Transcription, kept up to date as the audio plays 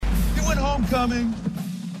homecoming.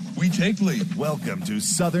 We take lead. Welcome to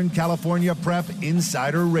Southern California Prep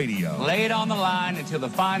Insider Radio. Lay it on the line until the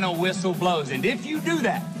final whistle blows. And if you do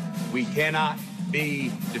that, we cannot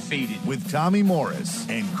be defeated. With Tommy Morris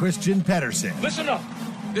and Christian Pedersen. Listen up.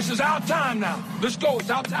 This is our time now. Let's go.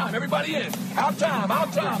 It's our time. Everybody in. Our time.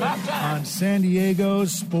 On San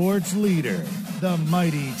Diego's sports leader, the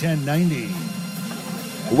mighty 1090.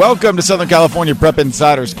 Welcome to Southern California Prep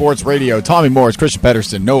Insider Sports Radio. Tommy Morris, Christian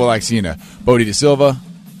Pedersen, Noah Laxina, Bodie De Silva.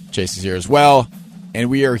 Chase is here as well. And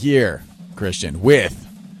we are here, Christian, with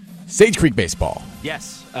Sage Creek Baseball.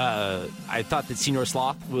 Yes. I thought that Senior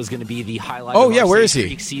Sloth was going to be the highlight of our where Sage is he?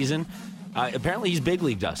 Creek season. Apparently he's big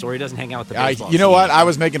leagued us, or he doesn't hang out with the baseball You know team. what? I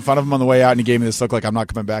was making fun of him on the way out, and he gave me this look like I'm not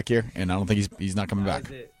coming back here, and I don't think he's not coming back.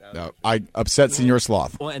 No, I upset Senior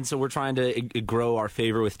Sloth. Well, and so we're trying to grow our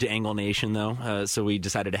favor with DeAngle Nation, though. So we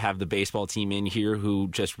decided to have the baseball team in here, who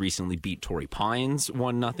just recently beat Torrey Pines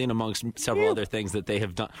 1-0, amongst several other things that they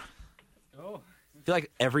have done. I feel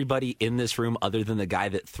like everybody in this room, other than the guy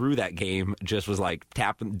that threw that game, just was like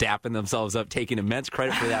dapping themselves up, taking immense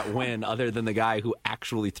credit for that win, other than the guy who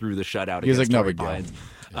actually threw the shutout He's against like, no Torrey big Pines.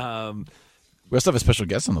 deal. We also have a special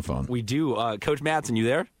guest on the phone. We do. Coach Madsen, you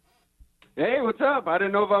there? Hey, what's up? I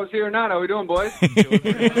didn't know if I was here or not. How we doing, boys?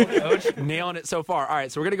 Coach, nailing it so far. All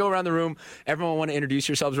right, so we're going to go around the room. Everyone want to introduce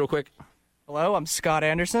yourselves real quick? Hello, I'm Scott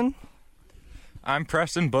Anderson. I'm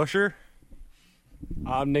Preston Busher.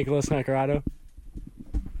 I'm Nicholas Nacarado.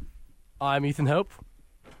 I'm Ethan Hope.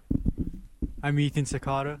 I'm Ethan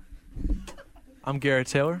Sakata. I'm Garrett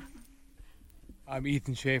Taylor. I'm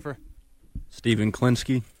Ethan Schaefer. Stephen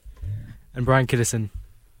Klinsky. And Brian Kiddison.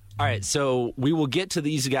 All right, so we will get to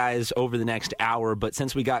these guys over the next hour, but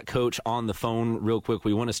since we got Coach on the phone real quick,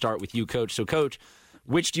 we want to start with you, Coach. So, Coach,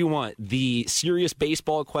 which do you want, the serious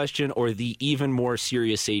baseball question or the even more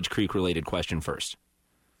serious Sage Creek-related question first?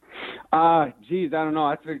 Geez, I don't know.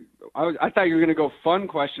 I thought you were going to go fun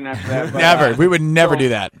question after that. But, Never. We would never do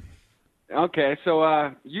that. Okay,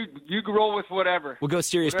 so you roll with whatever. We'll go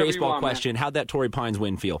serious Whatever baseball want, question. Man. How'd that Torrey Pines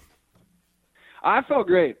win feel? I felt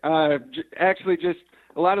great. Actually, just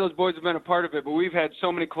a lot of those boys have been a part of it, but we've had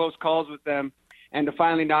so many close calls with them, and to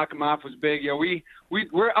finally knock them off was big. Yeah,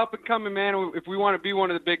 we're up and coming, man. If we want to be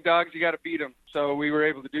one of the big dogs, you got to beat them. So we were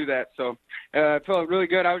able to do that. So I felt really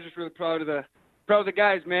good. I was just really proud of the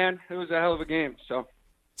guys, man. It was a hell of a game. So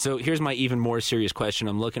here's my even more serious question.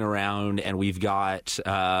 I'm looking around, and we've got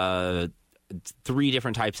 3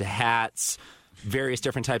 different types of hats, various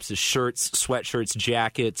different types of shirts, sweatshirts,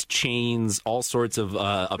 jackets, chains, all sorts of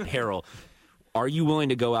apparel. Are you willing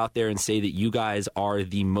to go out there and say that you guys are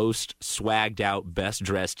the most swagged out, best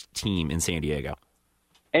dressed team in San Diego?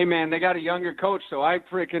 Hey, man, they got a younger coach, so I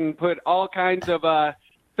freaking put all kinds of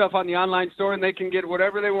stuff on the online store, and they can get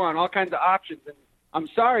whatever they want, all kinds of options. And I'm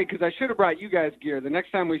sorry, because I should have brought you guys gear. The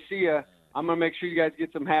next time we see you, I'm going to make sure you guys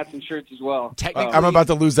get some hats and shirts as well. I'm about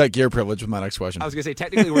to lose that gear privilege with my next question. I was going to say,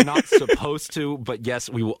 technically we're not supposed to, but yes,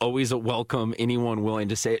 we will always welcome anyone willing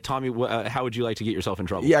to say it. Tommy, how would you like to get yourself in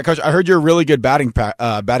trouble? Yeah, Coach, I heard you're a really good batting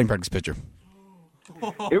practice pitcher.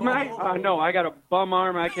 Am I? No, I got a bum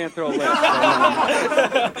arm. I can't throw a lift.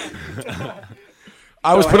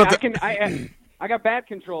 I got bat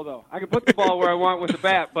control, though. I can put the ball where I want with the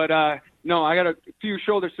bat, but no, I got a few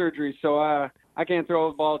shoulder surgeries, so I can't throw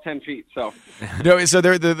a ball 10 feet. So, so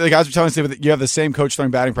the guys were telling us that you have the same coach throwing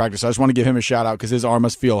batting practice. So I just want to give him a shout out because his arm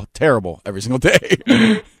must feel terrible every single day.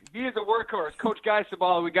 He is a workhorse, Coach Guy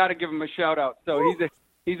Sabala. We got to give him a shout out. So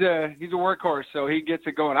he's a workhorse, so he gets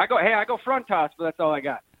it going. I go front toss, but that's all I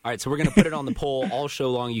got. All right, so we're going to put it on the poll all show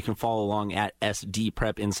long. You can follow along at SD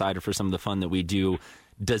Prep Insider for some of the fun that we do.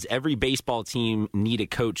 Does every baseball team need a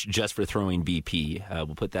coach just for throwing BP?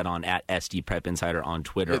 We'll put that on at SD Prep Insider on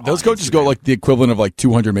Twitter. Those coaches Instagram. go like the equivalent of like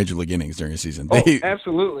 200 major league innings during a season.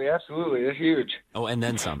 Absolutely. It's huge. Oh, and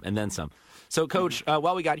then some. So, Coach,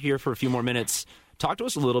 while we got here for a few more minutes, talk to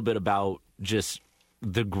us a little bit about just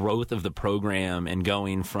the growth of the program and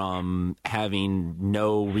going from having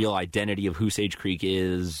no real identity of who Sage Creek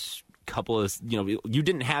is, you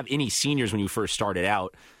didn't have any seniors when you first started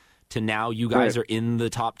out, to now you guys are in the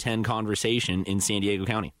top 10 conversation in San Diego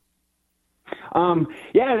County.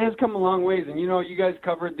 Yeah, it has come a long ways. And, you guys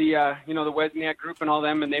covered the Wesniak group and all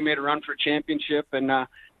them, and they made a run for championship and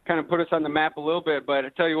kind of put us on the map a little bit. But I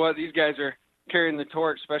tell you what, these guys are carrying the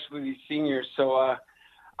torch, especially these seniors. So,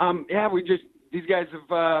 these guys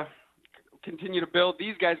have continued to build.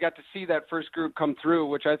 These guys got to see that first group come through,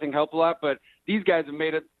 which I think helped a lot. But these guys have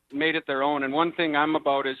made it their own. And one thing I'm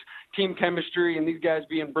about is team chemistry and these guys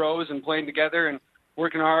being bros and playing together and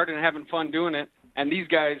working hard and having fun doing it. And these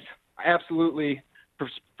guys absolutely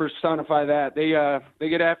personify that. They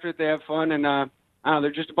get after it. They have fun, and I don't know,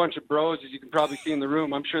 they're just a bunch of bros, as you can probably see in the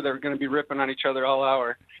room. I'm sure they're going to be ripping on each other all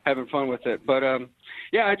hour, having fun with it. But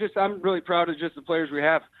yeah, I'm really proud of just the players we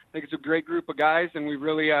have. I think it's a great group of guys, and we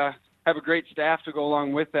really have a great staff to go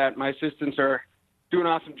along with that. My assistants are doing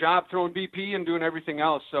an awesome job throwing BP and doing everything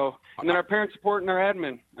else. So, and then our parent support and our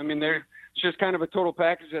admin. I mean, it's just kind of a total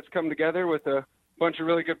package that's come together with a bunch of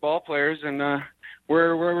really good ball players, and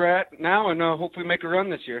where we're at now, and hopefully make a run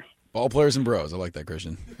this year. Ball players and bros. I like that,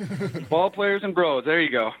 Christian. Ball players and bros. There you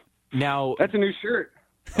go. Now that's a new shirt.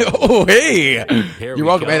 Oh, hey! You're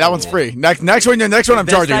welcome. Hey, that one's free. Next one I'm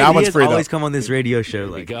charging. That one's free. Always come on this radio show.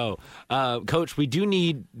 There we go, Coach. We do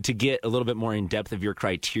need to get a little bit more in depth of your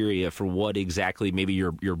criteria for what exactly maybe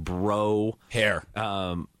your bro hair,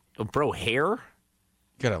 bro hair.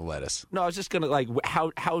 Gotta lettuce. No, I was just gonna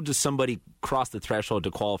how does somebody cross the threshold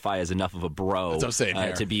to qualify as enough of a bro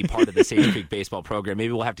to be part of the Sage Creek baseball program?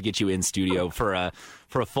 Maybe we'll have to get you in studio for a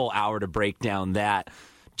full hour to break down that.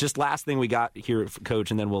 Just last thing we got here, Coach,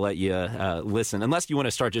 and then we'll let you listen. Unless you want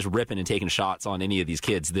to start just ripping and taking shots on any of these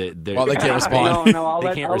kids, they can't respond. No,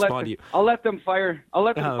 they can't respond to you. I'll let them fire. I'll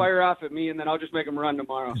let them fire off at me, and then I'll just make them run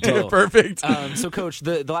tomorrow. Perfect. So, Coach,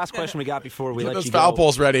 the last question we got before we let those you foul go.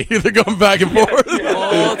 poles ready. They're going back and forth.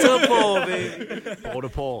 Pole to pole, baby. Pole to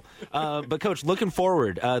pole. But, Coach, looking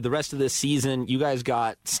forward, the rest of this season, you guys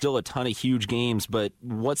got still a ton of huge games, but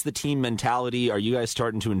what's the team mentality? Are you guys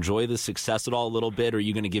starting to enjoy the success at all a little bit, or are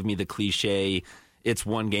you going to give me the cliche, it's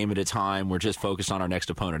one game at a time, we're just focused on our next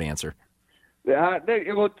opponent answer? There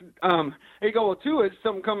you go. Well, too, it's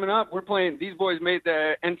something coming up. We're playing. These boys made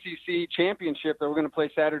the NCC championship that we're going to play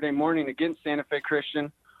Saturday morning against Santa Fe Christian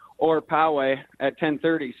or Poway at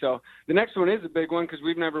 10:30. So the next one is a big one because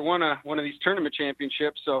we've never won one of these tournament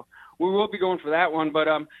championships. So we will be going for that one. But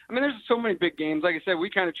I mean, there's so many big games. Like I said, we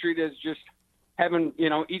kind of treat it as just having,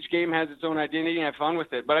 each game has its own identity and have fun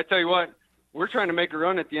with it. But I tell you what, we're trying to make a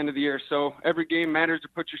run at the end of the year, so every game matters to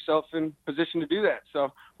put yourself in position to do that.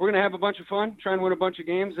 So we're going to have a bunch of fun, try and win a bunch of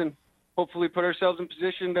games, and hopefully put ourselves in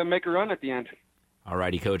position to make a run at the end. All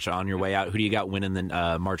righty, Coach, on your way out, who do you got winning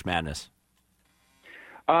the March Madness?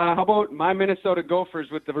 How about my Minnesota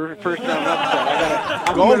Gophers with the first round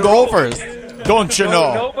upset? Go Gophers! Don't you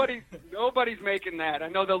know? Nobody's making that. I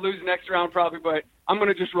know they'll lose next round probably, but I'm going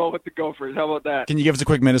to just roll with the Gophers. How about that? Can you give us a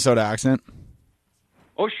quick Minnesota accent?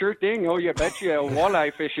 Oh, sure thing. Oh, you betcha.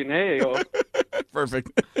 Walleye fishing, hey. Oh.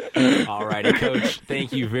 Perfect. All righty, Coach.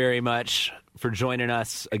 Thank you very much for joining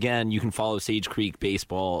us. Again, you can follow Sage Creek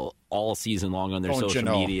Baseball all season long on their social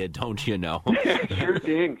media. Don't you know?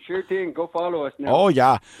 Sure thing. Go follow us now. Oh,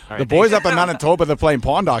 yeah. Right, the boys up in Manitoba, they're playing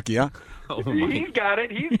pond hockey, huh? Oh, he's got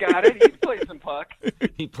it. He's played some puck.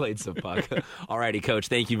 He played some puck. All righty, Coach.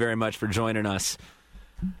 Thank you very much for joining us.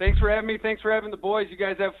 Thanks for having me. Thanks for having the boys. You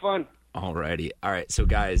guys have fun. Alrighty. All right. So,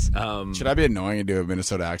 guys. Should I be annoying and do a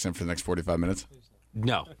Minnesota accent for the next 45 minutes?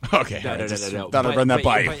 No. Okay. No. Thought I'd run that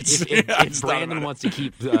by you. If Brandon wants to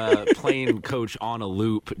keep playing Coach on a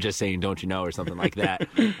loop, just saying, don't you know, or something like that,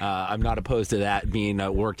 I'm not opposed to that being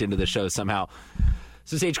worked into the show somehow.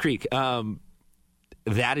 So, Sage Creek,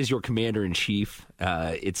 that is your commander-in-chief.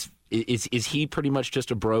 Is he pretty much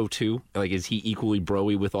just a bro, too? Like, is he equally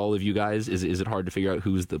bro-y with all of you guys? Is it hard to figure out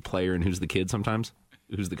who's the player and who's the kid sometimes?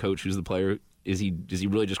 Who's the coach? Who's the player? Does he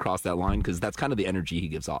really just cross that line? Because that's kind of the energy he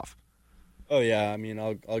gives off. Oh yeah, I mean,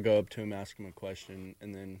 I'll go up to him, ask him a question,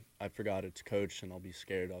 and then I forgot it's coach, and I'll be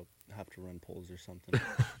scared. I'll have to run poles or something.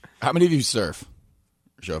 How many of you surf?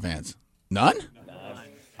 Show of hands. None?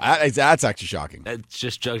 That's actually shocking. That's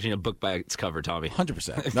just judging a book by its cover, Tommy.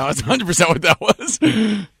 100%. No, it's 100% what that was.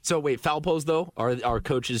 So wait, foul poles though are our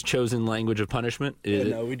coach's chosen language of punishment?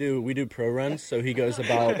 No, we do pro runs. So he goes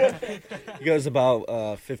about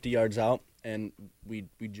 50 yards out, and we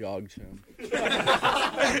jog to him.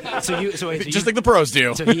 So just like the pros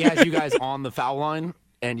do. So he has you guys on the foul line,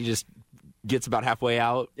 and he just gets about halfway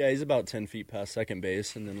out. Yeah, he's about 10 feet past second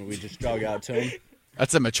base, and then we just jog out to him.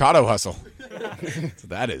 That's a Machado hustle. So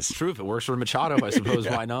that is true. If it works for Machado, I suppose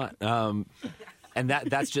why not? And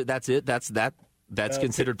that's it. That's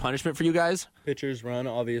considered punishment for you guys. Pitchers run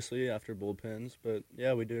obviously after bullpens, but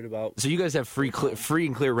yeah, we do it about. So you guys have free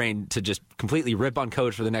and clear reign to just completely rip on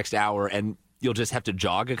coach for the next hour, and you'll just have to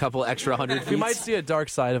jog a couple extra 100 feet. We might see a dark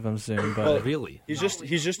side of him soon, but well, really, he's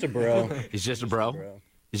just a bro. He's just a bro.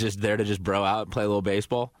 He's just there to just bro out and play a little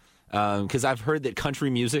baseball. Because I've heard that country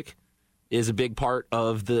music is a big part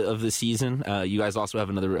of the season. You guys also have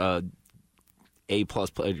another A+ a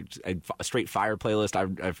straight fire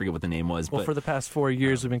playlist. I forget what the name was. Well, but for the past 4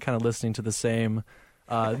 years, we've been kind of listening to the same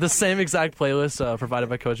exact playlist provided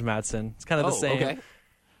by Coach Mattson. It's kind of the same. Okay.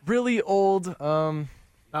 Really old. About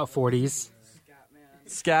 40s.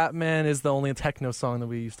 Scatman is the only techno song that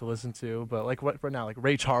we used to listen to, but like what right now, like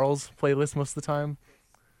Ray Charles playlist most of the time.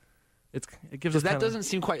 It gives us that doesn't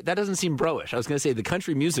seem bro-ish. I was going to say the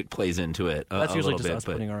country music plays into it. That's usually just bit, us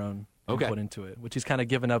putting our own okay. input into it, which he's kind of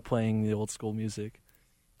given up playing the old school music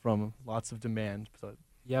from lots of demand. But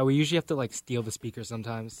yeah, we usually have to like steal the speakers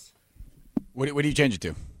sometimes. What do you change it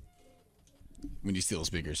to when you steal the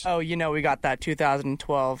speakers? Oh, we got that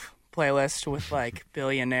 2012 playlist with like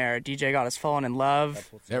Billionaire, DJ Got Us Falling in Love.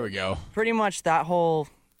 There we go. Pretty much that whole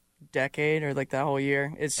decade or like that whole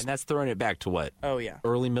year. And that's throwing it back to what? Oh, yeah.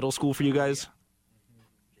 Early middle school for you guys?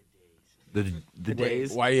 The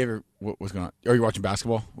days? Why you ever? What's going on? Are you watching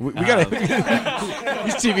basketball? We got to.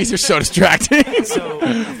 These TVs are so distracting.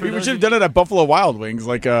 We should have done it at Buffalo Wild Wings,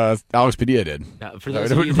 like Alex Padilla did. For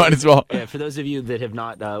those for those of you that have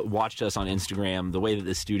not watched us on Instagram, the way that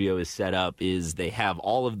the studio is set up is they have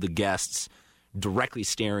all of the guests directly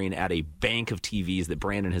staring at a bank of TVs that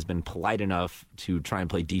Brandon has been polite enough to try and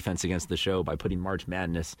play defense against the show by putting March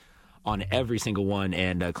Madness on every single one,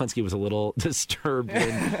 and Klinsky was a little disturbed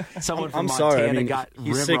when someone from Montana got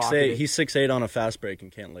he's rim 6'8". He's 6'8" on a fast break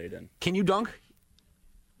and can't lay it in. Can you dunk?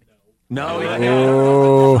 No.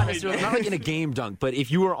 Not like in a game dunk, but if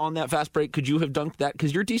you were on that fast break, could you have dunked that?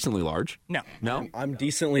 Because you're decently large. No. I'm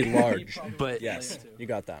decently large, but yes, you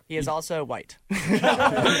got that. He is also white.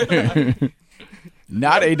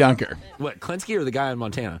 Not a dunker. What, Klinsky or the guy in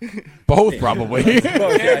Montana? Both, probably.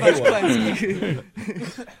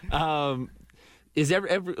 Is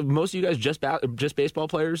most of you guys just baseball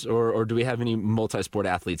players, or do we have any multi-sport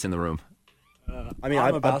athletes in the room? I'm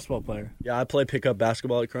a basketball player. Yeah, I play pickup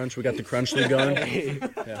basketball at Crunch. We got the Crunch League going.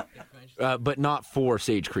 Yeah. But not for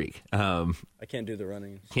Sage Creek. I can't do the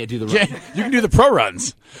running. Can't do the running. You can do the pro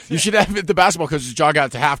runs. You should have the basketball coaches jog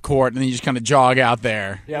out to half court, and then you just kind of jog out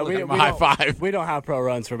there. Yeah, we high five. We don't have pro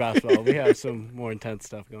runs for basketball. We have some more intense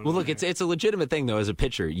stuff going on. Well, look, it's a legitimate thing, though, as a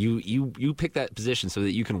pitcher. You pick that position so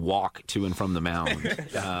that you can walk to and from the mound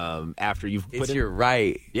after you've put It's your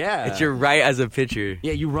right. Yeah. It's your right as a pitcher.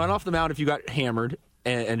 Yeah, you run off the mound if you got hammered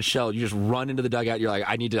and shelled. You just run into the dugout. You're like,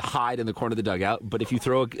 I need to hide in the corner of the dugout. But if you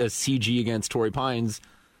throw a CG against Torrey Pines,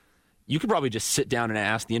 you could probably just sit down and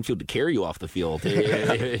ask the infield to carry you off the field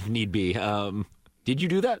if need be. Did you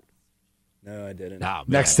do that? No, I didn't. Oh,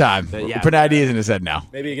 next time. We're putting ideas in his head now.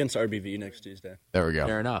 Maybe against RBV next Tuesday. There we go.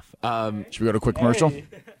 Fair enough. Should we go to a quick commercial?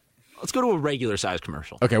 Let's go to a regular-sized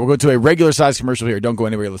commercial. Okay, we'll go to a regular-sized commercial here. Don't go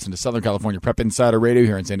anywhere. Listen to Southern California Prep Insider Radio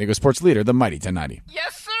here in San Diego Sports Leader, the Mighty 1090.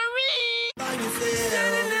 Yes, sirree!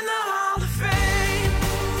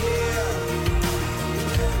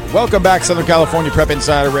 Welcome back, Southern California Prep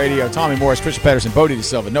Insider Radio. Tommy Morris, Christian Pedersen, Bodie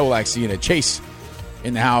DeSilva, Noah Laxina, Chase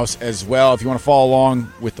in the house as well. If you want to follow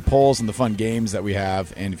along with the polls and the fun games that we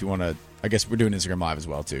have, and if you want to, I guess we're doing Instagram Live as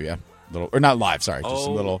well, too, yeah? Or not live, sorry, just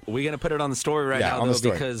a little. We're going to put it on the story now,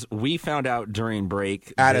 though, because we found out during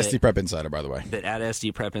break. At SD Prep Insider, by the way. That at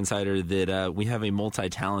SD Prep Insider that we have a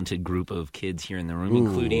multi-talented group of kids here in the room,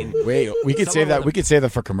 including. Wait, we could save that. We could save that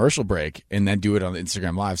for commercial break and then do it on the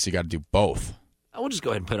Instagram Live, so you got to do both. We'll just go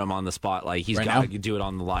ahead and put him on the spot. Like, he's Right got now? to do it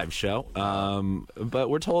on the live show. But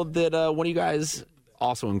we're told that one of you guys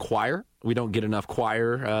also in choir. We don't get enough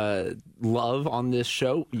choir love on this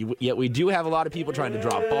show. Yet we do have a lot of people trying to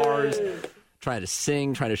drop bars, trying to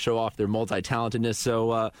sing, trying to show off their multi-talentedness.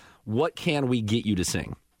 So what can we get you to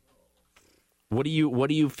sing? What do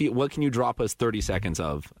you feel? What can you drop us 30 seconds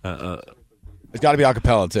of? It's got to be a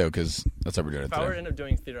cappella, too, because that's how we're doing it If I were to today. end up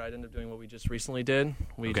doing theater, I'd end up doing what we just recently did.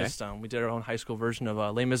 We did our own high school version of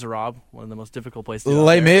Les Miserables, one of the most difficult plays to do.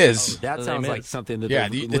 Les Mis. That sounds like something that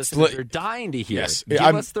the it's listeners are dying to hear. Yes. Give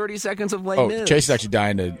us 30 seconds of Les Mis. Chase is actually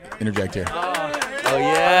dying to interject here. Oh,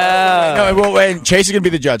 yeah. No, well, and Chase is going to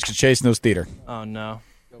be the judge because Chase knows theater. Oh, no.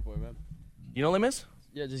 Go for it, man. You know Les Mis?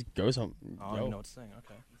 Yeah, just go some. Oh, I don't even know what to sing.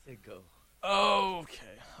 Okay. Say go. Okay.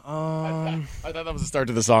 I thought that was the start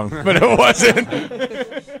to the song, but it wasn't.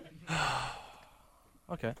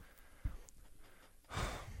 Okay.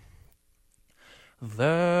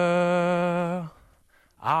 There,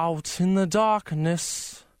 out in the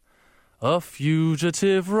darkness, a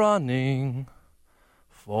fugitive running,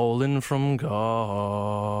 fallen from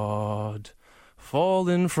God,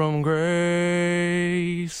 fallen from grace.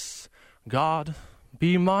 God,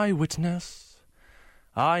 be my witness.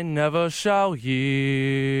 I never shall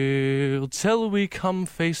yield till we come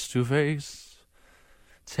face to face,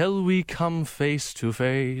 till we come face to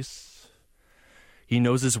face. He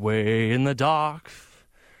knows his way in the dark,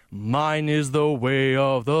 mine is the way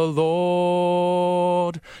of the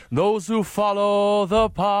Lord. Those who follow the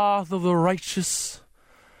path of the righteous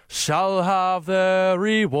shall have their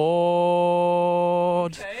reward.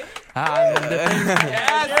 Chase.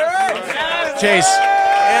 Chase.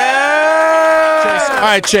 All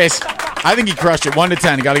right, Chase. I think he crushed it. 1 to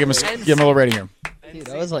 10. You got to give him a little rating here. Dude,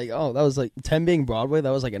 that was like 10 being Broadway.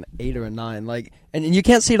 That was like an 8 or a 9. Like, and you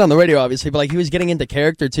can't see it on the radio, obviously, but like he was getting into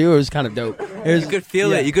character too. It was kind of dope. You could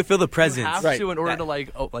feel it. You could feel the presence. You have to in order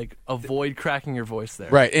to avoid cracking your voice there.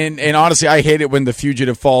 Right, and honestly, I hate it when the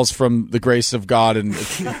fugitive falls from the grace of God, and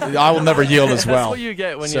I will never yield as well. That's what you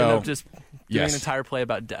get when you end up just doing an entire play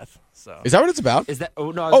about death. So is that what it's about? Is that?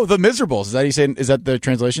 Oh no. Oh, the Miserables. Is that you saying? Is that the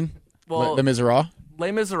translation? Well, the Miserables.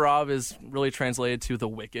 Les Miserables is really translated to the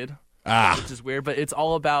wicked. Which is weird, but it's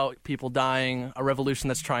all about people dying, a revolution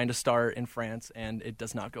that's trying to start in France, and it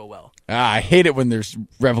does not go well. I hate it when there's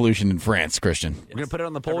revolution in France, Christian. We're going to put it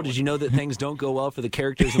on the poll. Did you know that things don't go well for the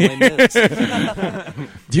characters in Les Mis?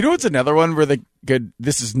 Do you know what's another one where they could...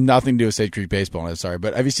 This is nothing to do with Sage Creek Baseball, I'm sorry,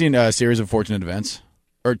 but have you seen a series of Fortunate Events?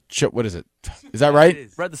 Or what is it? Is that right?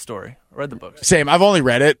 Read the story. Read the books. Same. I've only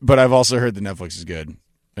read it, but I've also heard that Netflix is good.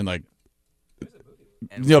 And like,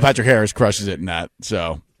 Neil Patrick Harris crushes it in that,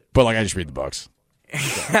 so... But like, I just read the books.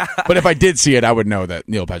 So. But if I did see it, I would know that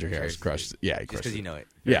Neil Patrick Harris crushed it. Yeah, he crushed because it. you know it.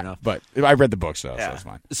 Yeah, but I read the books though, so it's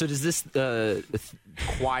fine. So does this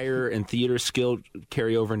choir and theater skill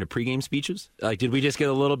carry over into pregame speeches? Like, did we just get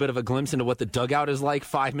a little bit of a glimpse into what the dugout is like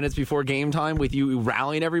 5 minutes before game time with you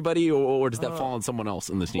rallying everybody, or does that fall on someone else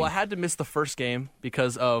in this team? Well, I had to miss the first game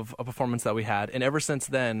because of a performance that we had, and ever since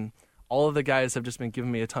then, all of the guys have just been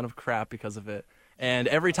giving me a ton of crap because of it. And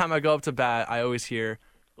every time I go up to bat, I always hear,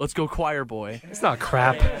 "Let's go, choir boy." It's not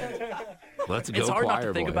crap. Let's go, It's hard not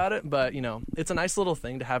to think boy. about it, but it's a nice little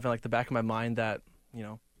thing to have in like the back of my mind that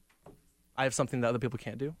I have something that other people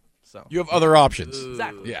can't do. So you have other options.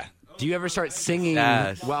 Exactly. Yeah. Do you ever start singing?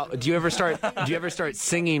 Yes. Well, do you ever start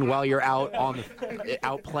singing while you're out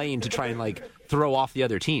playing to try and like throw off the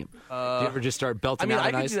other team? Do you ever just start belting out?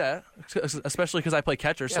 I could do that, especially because I play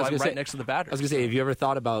catcher, so I'm right next to the batter. I was gonna say, have you ever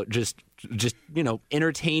thought about just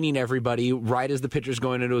entertaining everybody right as the pitcher's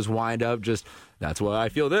going into his windup? Just that's why I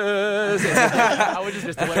feel this. I would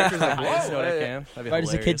just hilarious. Like, I know what I can. Right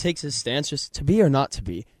as the kid takes his stance, just to be or not to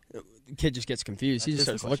be. The kid just gets confused. He just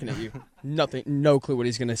starts looking at you. No clue what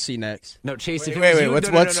he's going to see next. No, Chase. Wait. What's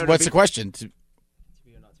the question? To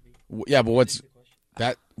be or not to be. Yeah, but what's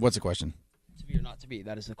the question? To be or not to be.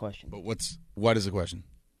 That is the question. But what is the question?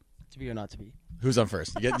 To be or not to be. Who's on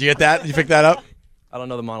first? You get that? You pick that up? I don't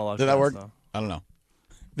know the monologue. Did that work? I don't know.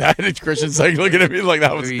 That Christian's like looking at me like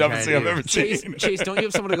that was the dumbest thing I've ever seen. Chase, don't you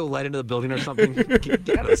have someone to go let into the building or something? Get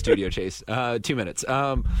out of the studio, Chase. 2 minutes.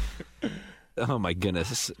 Oh my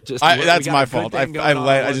goodness! That's my fault. I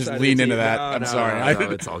just leaned into that. I'm sorry.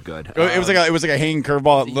 No, it's all good. It was like a hanging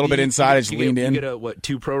curveball, a little bit inside. I just leaned in. You get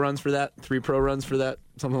 2 pro runs for that? 3 pro runs for that?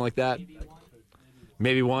 Something like that?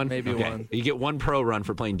 Maybe one. Maybe one. You get 1 pro run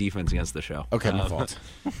for playing defense against the show. Okay, my fault.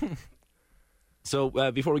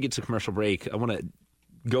 So before we get to commercial break, I want to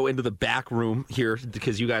go into the back room here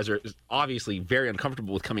because you guys are obviously very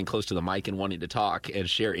uncomfortable with coming close to the mic and wanting to talk and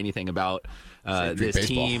share anything about this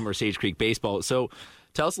team or Sage Creek baseball. So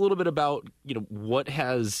tell us a little bit about what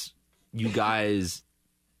has you guys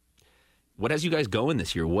going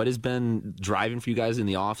this year? What has been driving for you guys in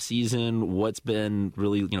the off season? What's been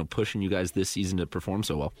really pushing you guys this season to perform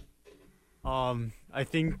so well? I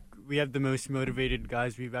think we have the most motivated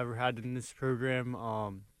guys we've ever had in this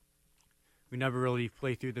program. We never really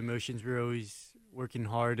play through the motions. We're always working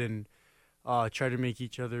hard and try to make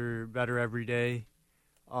each other better every day.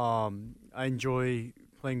 I enjoy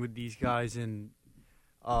playing with these guys, and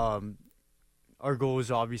our goal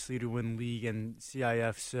is obviously to win league and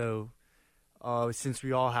CIF. So since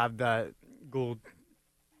we all have that goal,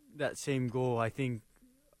 that same goal, I think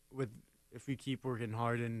if we keep working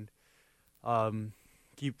hard and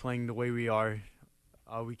keep playing the way we are,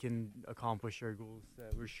 we can accomplish our goals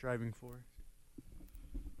that we're striving for.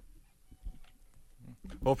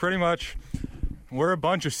 Well, pretty much, we're a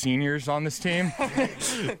bunch of seniors on this team.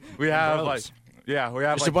 We have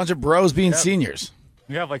just a bunch of bros being seniors.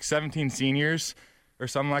 We have 17 seniors or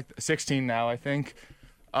something like 16 now, I think.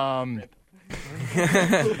 Whoa!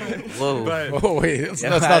 But, wait, let's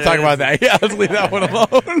not talk about that. Yeah, let's leave that one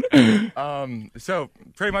alone. So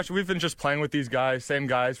pretty much, we've been just playing with these guys, same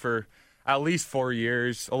guys, for at least 4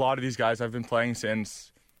 years. A lot of these guys I've been playing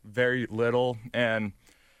since very little, and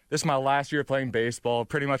this is my last year playing baseball.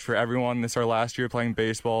 Pretty much for everyone, this is our last year playing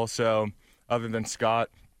baseball. So, other than Scott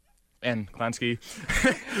and Klensky,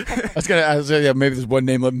 I was gonna maybe there's one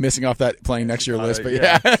name missing off that playing next year list, but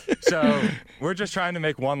yeah. So we're just trying to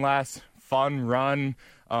make one last fun run,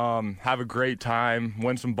 have a great time,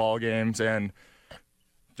 win some ball games, and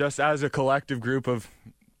just as a collective group of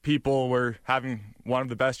people, we're having one of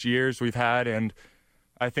the best years we've had, and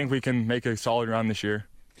I think we can make a solid run this year.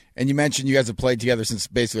 And you mentioned you guys have played together since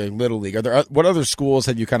basically Little League. What other schools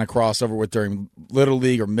had you kind of crossed over with during Little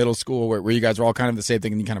League or middle school where you guys were all kind of the same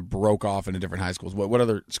thing and you kind of broke off into different high schools? What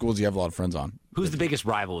other schools do you have a lot of friends on? Who's the biggest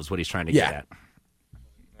rival is what he's trying to get at.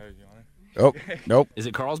 Oh, nope. Is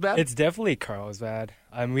it Carlsbad? It's definitely Carlsbad.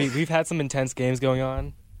 We've had some intense games going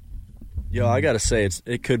on. Yo, I got to say,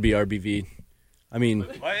 it could be RBV. I mean,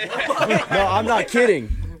 no, I'm not kidding.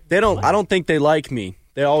 I don't think they like me.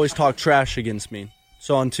 They always talk trash against me.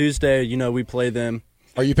 So on Tuesday, we play them.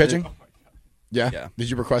 Are you pitching? Yeah. Did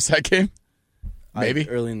you request that game? Maybe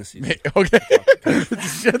early in the season. Okay.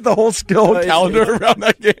 Shit, the whole skill calendar around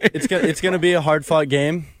that game. It's gonna be a hard fought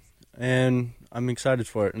game, and I'm excited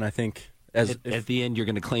for it. And I think at the end, you're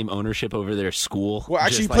going to claim ownership over their school. Well,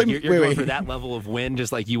 actually, you're going for that level of win,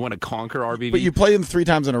 just like you want to conquer RBV. But you play them 3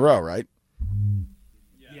 times in a row, right?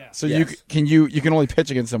 So Yes. you can only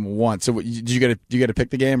pitch against them once. So do you get to pick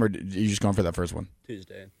the game, or are you just going for that first one?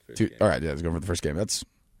 Tuesday. All right, yeah, let's go for the first game. Is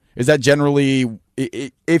that generally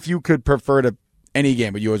if you could prefer to any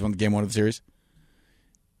game, but you always want the game 1 of the series?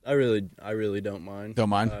 I really don't mind. Don't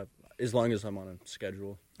mind? As long as I'm on a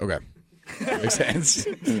schedule. Okay. Makes sense.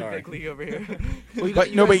 Sorry. over here.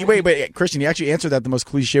 Wait, Christian, you actually answered that the most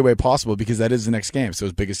cliche way possible because that is the next game. So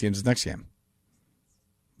his biggest game is the next game.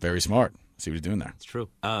 Very smart. See what he's doing there. It's true.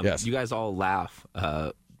 Yes. You guys all laugh,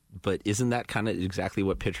 but isn't that kind of exactly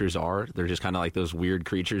what pitchers are? They're just kind of like those weird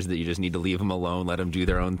creatures that you just need to leave them alone, let them do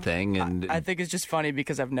their own thing. And I think it's just funny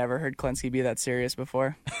because I've never heard Klensky be that serious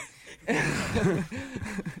before. Thanks,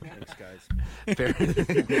 guys.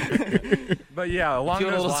 But yeah, along feel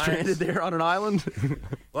a those little lines, stranded there on an island.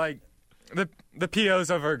 like the POs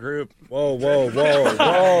of our group. Whoa.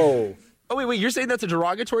 Oh, wait, you're saying that's a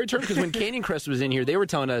derogatory term? Because when Canyon Crest was in here, they were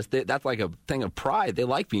telling us that's like a thing of pride. They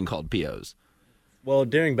like being called POs. Well,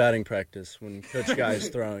 during batting practice, when Coach Guy is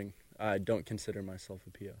throwing, I don't consider myself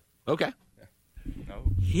a PO. Okay. Yeah.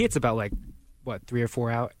 He hits about 3 or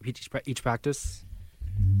 4 out each practice.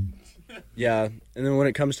 Yeah, and then when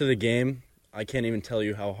it comes to the game, I can't even tell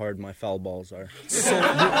you how hard my foul balls are.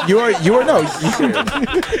 You are no.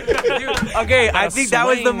 Okay, I think that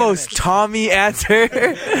was the most Tommy answer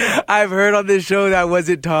I've heard on this show. That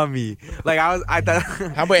wasn't Tommy. I thought.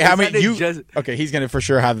 How many? Okay, he's gonna for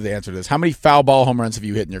sure have the answer to this. How many foul ball home runs have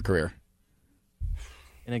you hit in your career?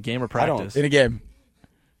 In a game or practice? In a game.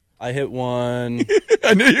 I hit one.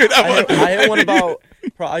 I knew you'd have one. I hit one about,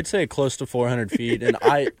 I'd say close to 400 feet, and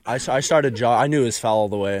I started jogging. I knew it was foul all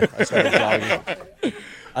the way. I started jogging.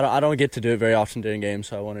 I don't get to do it very often during games,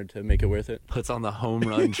 so I wanted to make it worth it. Puts on the home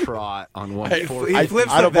run trot on 140. I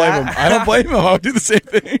don't blame him. I don't blame him. I'll do the same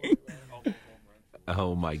thing.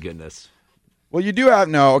 Oh my goodness. Well, you do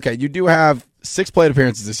have 6 plate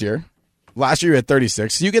appearances this year. Last year you had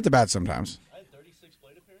 36. So you get the bat sometimes. I had 36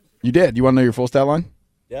 plate appearances. You did. You want to know your full stat line?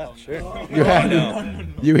 Yeah, sure.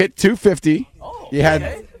 You hit 250. You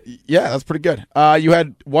had, that's pretty good. You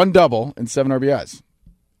had 1 double and 7 RBIs,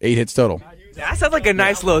 8 hits total. That sounds like a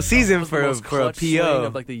nice little season for a PO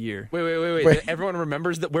of the year. Wait. Everyone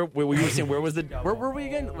remembers that. Where were you saying? Where were we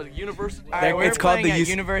again? Was it University? It's called the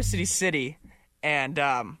University City, and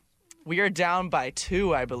we are down by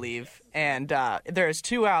 2, I believe. And there's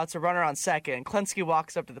 2 outs, a runner on second. Klensky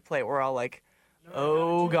walks up to the plate. We're all like,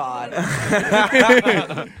 oh, God.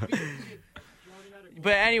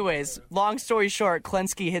 But anyways, long story short,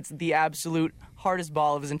 Klensky hits the absolute hardest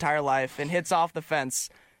ball of his entire life and hits off the fence.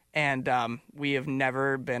 And we have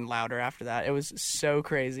never been louder after that. It was so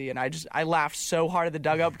crazy. And I laughed so hard at the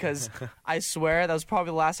dugout because I swear that was probably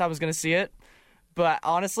the last time I was going to see it. But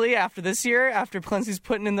honestly, after this year, after Klensky's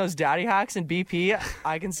putting in those daddy hacks and BP,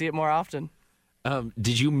 I can see it more often.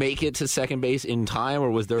 Did you make it to second base in time, or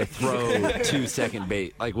was there a throw to second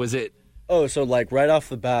base? Was it? Oh, so right off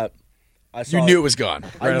the bat, I saw. You knew it was gone.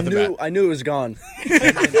 Right off the bat. I knew it was gone.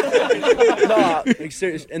 No,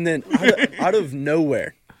 serious. And then out of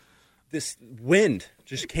nowhere, this wind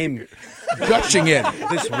just came gushing in.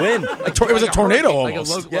 This wind, it was a tornado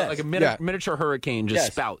almost. Like a miniature hurricane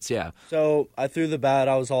just spouts. Yeah. So I threw the bat.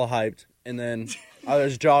 I was all hyped, and then I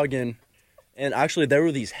was jogging. And actually, there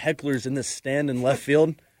were these hecklers in the stand in left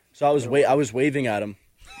field, so I was waving at them,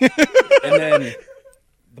 and then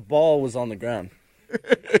the ball was on the ground,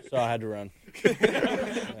 so I had to run.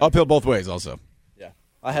 Uphill both ways, also. Yeah,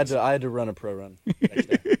 I had to run a pro run next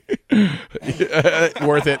day.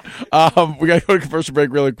 Worth it. We got to go to commercial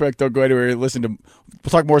break really quick. Don't go anywhere. We'll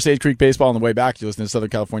talk more Sage Creek baseball on the way back. You listen to Southern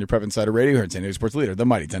California Prep Insider Radio here at San Diego Sports Leader, the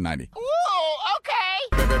Mighty 1090. Ooh, okay.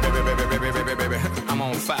 I'm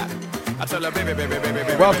on fire. I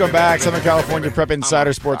Welcome back, Southern California Prep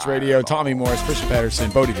Insider Sports Radio. Tommy Morris, Christian Pedersen,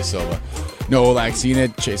 Bodie De Silva, Noah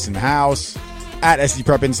Laxina, chasing the house at SD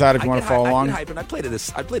Prep Insider. If you want to follow along, I played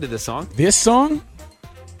this song. This song?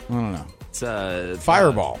 I don't know. It's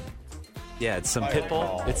Fireball. Yeah, it's some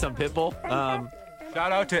Pitbull. It's some Pitbull.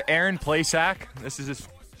 Shout out to Aaron Playsack. This is his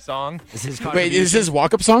song. Wait, is this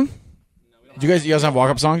walk-up song? Do you guys have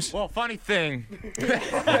walk-up songs? Well, funny thing.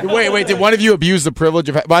 Wait. Did one of you abuse the privilege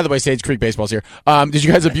of? By the way, Sage Creek Baseball's here. Did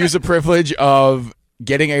you guys abuse the privilege of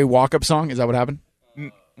getting a walk-up song? Is that what happened?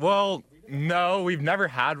 Well, no, we've never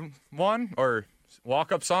had one or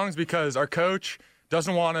walk-up songs because our coach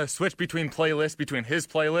doesn't want to switch between his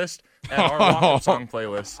playlist and our walk-up song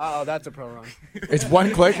playlist. Oh, that's a pro run. It's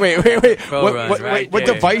one click. Wait. What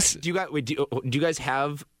device? Do you guys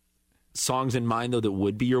have songs in mind though that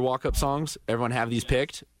would be your walk-up songs? Everyone have these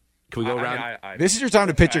picked? Can we go around? This is your time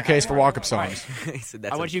to pitch your case for walk-up songs.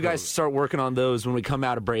 I want you guys to start working on those. When we come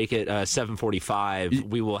out of break at 7:45,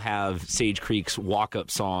 we will have Sage Creek's walk-up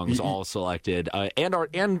songs all selected,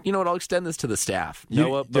 and you know what? I'll extend this to the staff.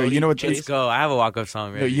 Noah, Bodie, you know what? Chase. Let's go. I have a walk-up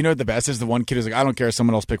song. No, you know what the best is? The one kid who's like, I don't care.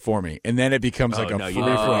 Someone else pick for me, and then it becomes like a free for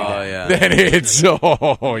all. Yeah. Then it's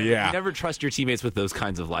yeah. You never trust your teammates with those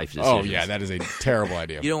kinds of life decisions. Oh yeah, that is a terrible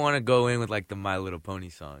idea. You don't want to go in with like the My Little Pony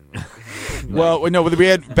song. Well, no, we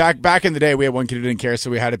had back in the day, we had one kid who didn't care,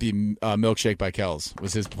 so we had it be "Milkshake" by Kells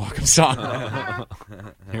was his walk-up song.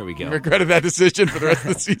 Here we go. Regretted that decision for the rest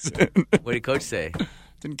of the season. What did Coach say?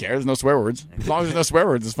 Didn't care. There's no swear words. As long as there's no swear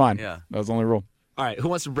words, it's fine. Yeah, that was the only rule. All right, who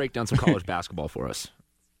wants to break down some college basketball for us?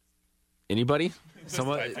 Anybody?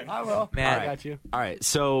 Someone? I will. Man, I got you. All right,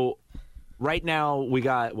 so right now we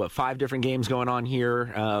got 5 different games going on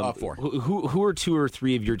here. 4. Who are 2 or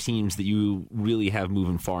 3 of your teams that you really have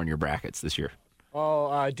moving far in your brackets this year?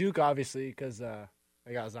 Oh, Duke, obviously, because I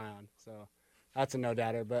got Zion, so that's a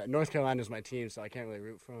no-doubter. But North Carolina's my team, so I can't really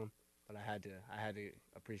root for them. But I had to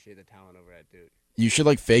appreciate the talent over at Duke. You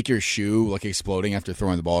should fake your shoe exploding after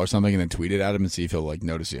throwing the ball or something, and then tweet it at him and see if he'll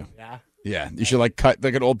notice you. Yeah. Yeah, you should cut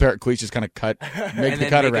an old pair of cleats, just kind of make the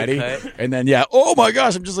cut already, and then oh my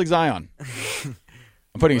gosh, I'm just like Zion.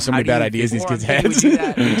 I'm putting so many bad ideas in these kids' heads. We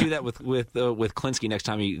do that with Klinsky next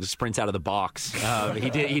time he sprints out of the box. He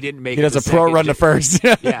didn't make. He does a pro run to first.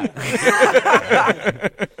 Yeah.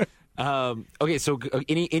 Okay, so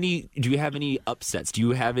any? Do you have any upsets? Do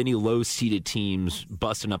you have any low-seeded teams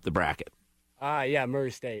busting up the bracket? Yeah,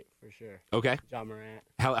 Murray State for sure. Okay. John Morant.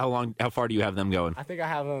 How far do you have them going? I think I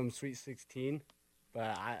have him Sweet 16,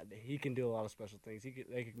 but he can do a lot of special things.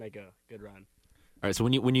 They could make a good run. All right, so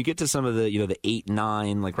when you get to some of the the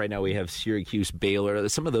 8-9, like right now we have Syracuse, Baylor,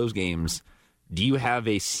 some of those games, do you have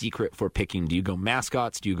a secret for picking? Do you go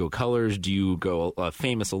mascots? Do you go colors? Do you go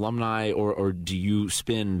famous alumni? Or do you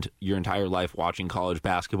spend your entire life watching college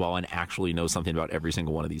basketball and actually know something about every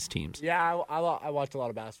single one of these teams? Yeah, I watch a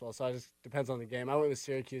lot of basketball, so it just depends on the game. I went with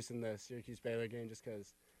Syracuse in the Syracuse-Baylor game just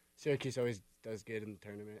because Syracuse always does good in the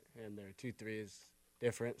tournament, and their 2-3 is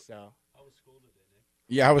different, so. How was school today?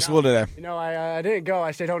 Yeah, how was school today? I didn't go.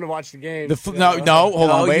 I stayed home to watch the game. No, hold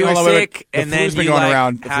on. You were sick, and then been going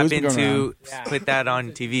around. happened to put that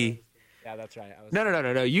on TV. Yeah, that's right.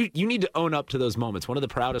 No. You need to own up to those moments. One of the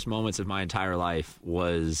proudest moments of my entire life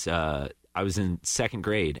was I was in 2nd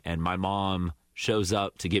grade, and my mom shows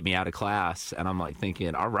up to get me out of class, and I'm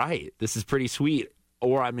thinking, all right, this is pretty sweet,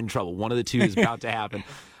 or I'm in trouble. One of the two is about to happen.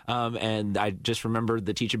 And I just remember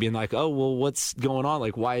the teacher being like, oh, well, what's going on?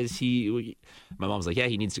 Why is he? My mom's like, yeah,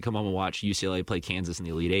 he needs to come home and watch UCLA play Kansas in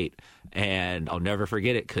the Elite Eight. And I'll never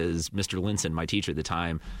forget it because Mr. Linson, my teacher at the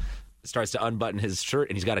time, starts to unbutton his shirt,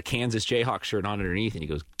 and he's got a Kansas Jayhawk shirt on underneath, and he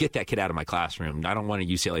goes, get that kid out of my classroom. I don't want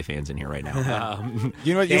any UCLA fans in here right now.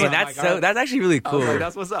 That's actually really cool.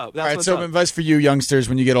 That's what's up. All right, so advice for you youngsters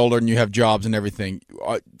when you get older and you have jobs and everything.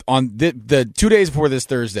 On the 2 days before this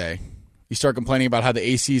Thursday, you start complaining about how the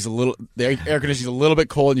air conditioning is a little bit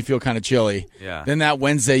cold and you feel kind of chilly. Yeah. Then that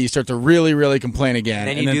Wednesday you start to really, really complain again.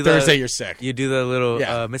 And then Thursday you're sick. You do the little,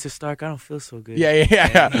 Mr. Stark, I don't feel so good.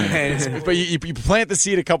 Yeah. But you plant the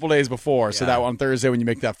seed a couple days before so that on Thursday when you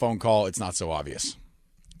make that phone call, it's not so obvious.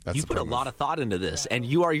 You put a lot of thought into this, and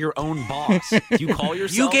you are your own boss. You call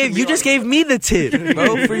yourself. You just gave me the tip,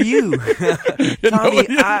 bro, for you. Tommy,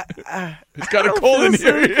 it's got a cold in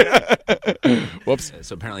here. Whoops.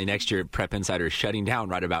 So apparently next year, Prep Insider is shutting down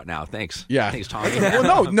right about now. Thanks. Yeah. Thanks, Tommy.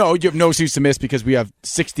 Well, no, you have no excuse to miss because we have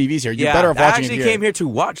 6 TVs here. You're better off watching it here. I actually came here to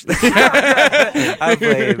watch. I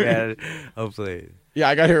played, man. I played. Yeah,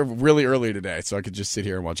 I got here really early today, so I could just sit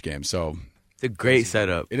here and watch games. So. It's a great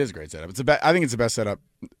setup. It is a great setup. I think it's the best setup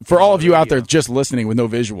for all of you out there just listening with no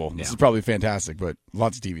visual. This is probably fantastic, but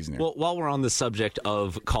lots of TVs in here. Well, while we're on the subject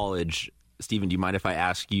of college, Steven, do you mind if I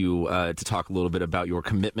ask you to talk a little bit about your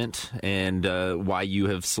commitment and why you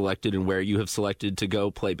have selected and where you have selected to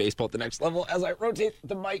go play baseball at the next level as I rotate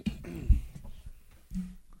the mic?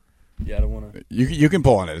 Yeah, I don't want to. You can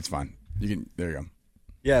pull on it. It's fine. You can. There you go.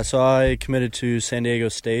 Yeah, so I committed to San Diego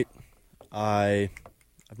State. I've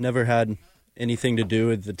never had anything to do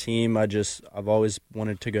with the team. I've always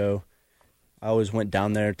wanted to go. I always went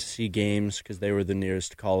down there to see games because they were the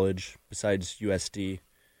nearest college besides USD.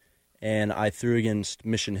 And I threw against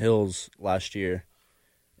Mission Hills last year,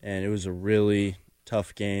 and it was a really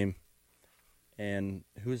tough game. And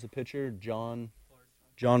who was the pitcher? John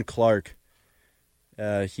Clark.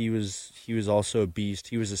 He was also a beast.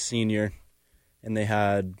 He was a senior, and they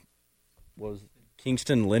had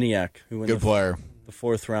Kingston Liniak, who went good player, the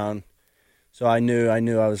fourth round. So I knew I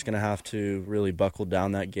was going to have to really buckle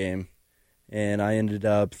down that game, and I ended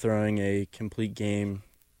up throwing a complete game,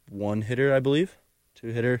 1-hitter, I believe,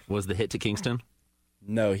 2-hitter. Was the hit to Kingston?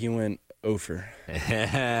 No, he went over.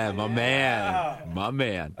 My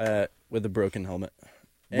man. With a broken helmet.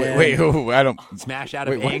 Wait, I don't. Smash out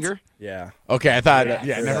of anger? Yeah. Okay, I thought.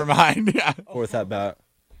 Yeah, never mind. Yeah. Fourth at bat.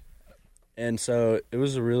 And so it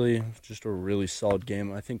was a really solid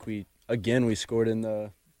game. I think we scored in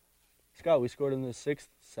the sixth,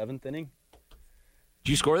 seventh inning.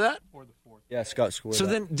 Did you score that? Yeah, Scott scored. So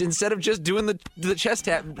then, instead of just doing the chest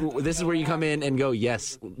tap, this is where you come in and go,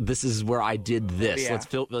 yes, this is where I did this. Yeah.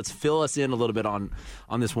 Let's fill us in a little bit on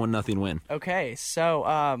this 1-0 win. Okay, so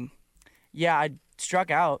I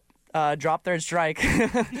struck out, dropped third strike,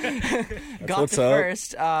 got to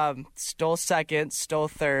first, stole second, stole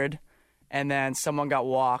third, and then someone got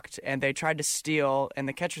walked, and they tried to steal, and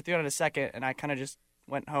the catcher threw it at second, and I kind of just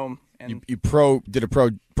went home. And you did a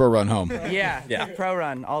pro run home. Yeah, pro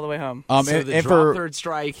run all the way home. So the drop third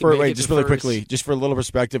strike. Just really quickly, just for a little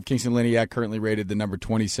perspective, Kingston Liniak currently rated the number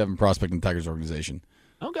 27 prospect in the Tigers organization.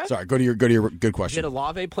 Okay. Sorry, go to your good question. Did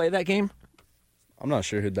Olave play that game? I'm not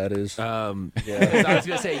sure who that is. I was going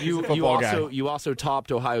to say you also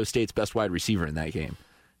topped Ohio State's best wide receiver in that game.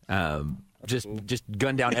 Just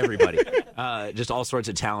gunned down everybody. Just all sorts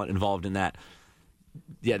of talent involved in that.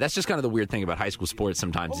 Yeah, that's just kind of the weird thing about high school sports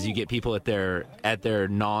sometimes is you get people at their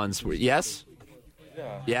non-sport. Yes?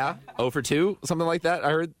 Yeah? 0 for 2? Something like that,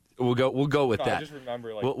 I heard? We'll go with that. Just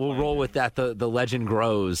remember, we'll roll with that. The legend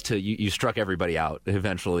grows to you struck everybody out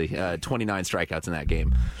eventually. 29 strikeouts in that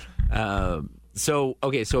game. So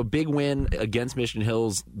a big win against Mission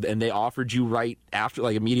Hills, and they offered you right after,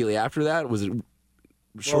 like immediately after that? Was it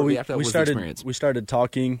shortly after that? Was the experience? We started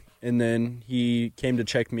talking, and then he came to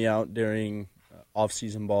check me out during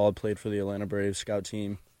off-season ball. I played for the Atlanta Braves scout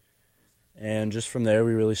team, and just from there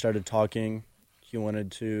we really started talking. He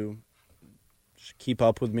wanted to just keep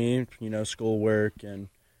up with me, schoolwork and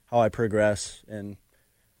how I progress, and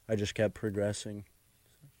I just kept progressing.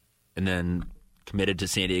 And then committed to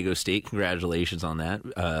San Diego State. Congratulations on that.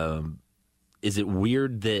 Is it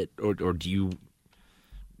weird that, or do you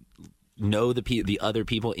know the other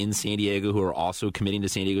people in San Diego who are also committing to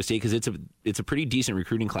San Diego State? Because it's a pretty decent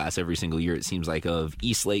recruiting class every single year. It seems like of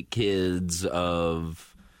East Lake kids,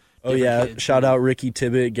 of kids. Shout out Ricky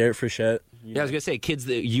Tibbett, Garrett Frechette. Yeah, I was gonna say kids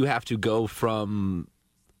that you have to go from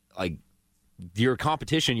like your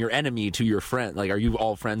competition, your enemy, to your friend. Like, are you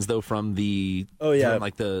all friends though from the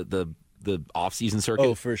the off-season circuit?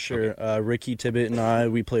 Oh, for sure. Okay. Ricky Tibbett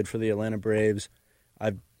and we played for the Atlanta Braves.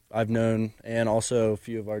 I've known, and also a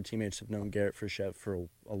few of our teammates have known Garrett Frechette for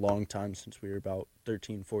a long time, since we were about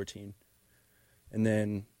 13, 14. And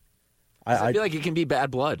then I feel like it can be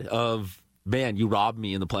bad blood of, man, you robbed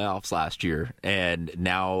me in the playoffs last year, and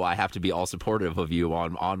now I have to be all supportive of you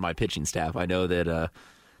on my pitching staff. I know that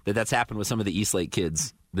that's happened with some of the East Lake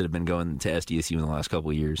kids that have been going to SDSU in the last couple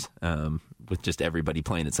of years, with just everybody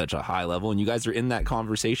playing at such a high level. And you guys are in that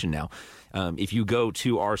conversation now. If you go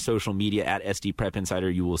to our social media at SD Prep Insider,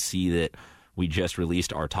 you will see that we just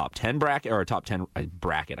released our top 10 bracket, or our top 10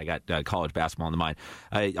 bracket. I got college basketball in the mind.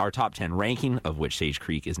 Our top 10 ranking, of which Sage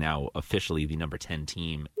Creek is now officially the number 10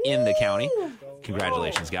 team in the county.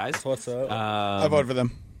 Congratulations, guys. What's up? I voted for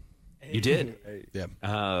them. You did?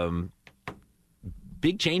 Yeah.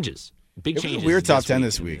 Big changes. Big changes. We're top 10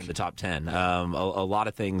 this week. In the top 10. A lot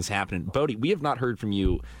of things happening. Bodie, we have not heard from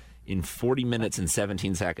you in 40 minutes and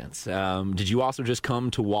 17 seconds. Did you also just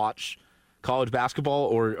come to watch college basketball,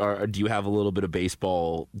 or do you have a little bit of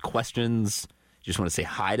baseball questions? Do you just want to say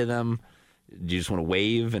hi to them? Do you just want to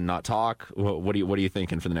wave and not talk? What are you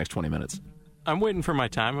thinking for the next 20 minutes? I'm waiting for my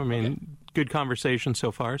time. I mean, good conversation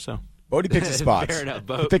so far, so Bodie picks his spots. Fair enough.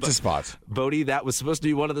 He picks his spots. Bodie, that was supposed to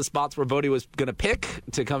be one of the spots where Bodie was going to pick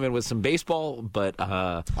to come in with some baseball, but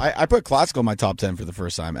I put classical in my top 10 for the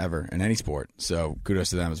first time ever in any sport, so kudos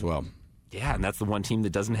to them as well. yeah, and that's the one team that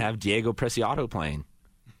doesn't have Diego Preciado playing.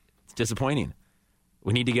 It's disappointing.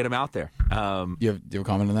 We need to get him out there. You have a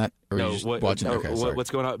comment on that? Or no, are you just watching? Okay, sorry. What's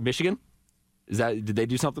going on? Michigan? Did they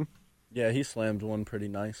do something? Yeah, he slammed one pretty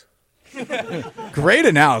nice. Great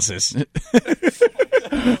analysis.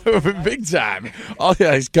 Big time.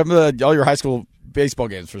 Come to all your high school baseball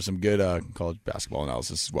games for some good college basketball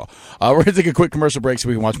analysis as well. We're going to take a quick commercial break so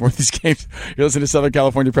we can watch more of these games. You're listening to Southern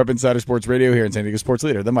California Prep Insider Sports Radio here in San Diego Sports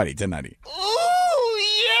Leader, the Mighty 1090. Ooh,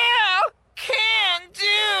 yeah, can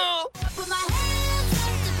do.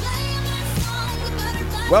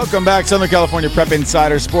 Welcome back, Southern California Prep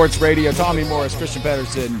Insider Sports Radio. Tommy Morris, Christian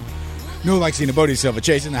Pedersen, Noah Lexina, Bodie Silva,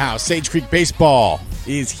 Chase in the house. Sage Creek Baseball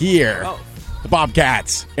is here. Oh. The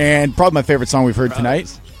Bobcats. And probably my favorite song we've heard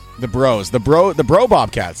tonight, The Bros. The Bro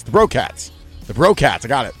Bobcats. The Brocats. The Brocats. I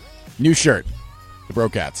got it. New shirt. The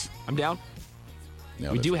Brocats. I'm down.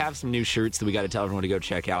 Nailed we it. do have some new shirts that we got to tell everyone to go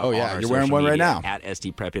check out. Oh, on yeah. our You're wearing social one right media now. At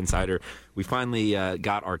SD Prep Insider. We finally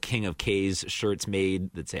got our King of K's shirts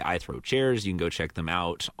made that say I throw chairs. You can go check them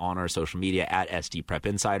out on our social media at SD Prep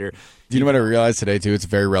Insider. Do you know what I realized today, too? It's a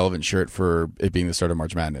very relevant shirt for it being the start of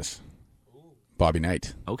March Madness. Bobby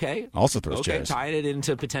Knight. Okay. Also throws chairs. Tying it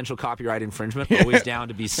into potential copyright infringement. Always down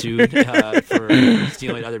to be sued for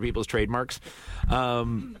stealing other people's trademarks.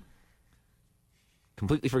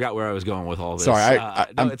 Completely forgot where I was going with all this. Sorry,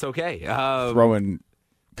 no, it's okay. Throwing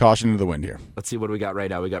caution into the wind here. Let's see what we got right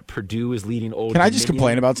now. We got Purdue is leading Old Can I just Dominion.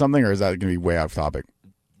 complain about something, or is that going to be way off topic?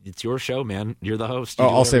 It's your show, man. You're the host. Oh, You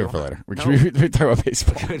do I'll save it whatever for you later. want. We talk about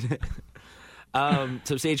baseball.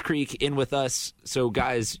 So Sage Creek in with us. So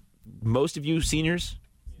guys, most of you seniors,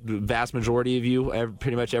 the vast majority of you,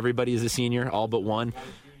 pretty much everybody is a senior, all but one.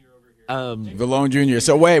 The lone junior.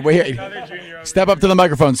 So wait. Step up to the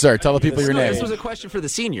microphone, sir. Tell the people your name. This was a question for the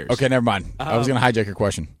seniors. Okay, never mind. I was going to hijack your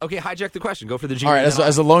question. Okay, hijack the question. Go for the junior. All right,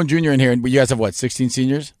 as a lone junior in here, and you guys have what, 16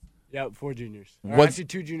 seniors? Yeah, 4 juniors. What's- Actually,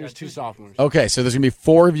 2 juniors, 2 sophomores. Okay, so there's going to be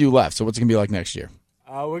 4 of you left. So what's it going to be like next year?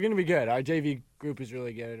 We're gonna be good. Our JV group is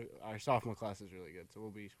really good. Our sophomore class is really good, so we'll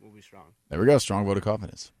be strong. There we go. Strong vote of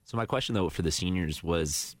confidence. So my question, though, for the seniors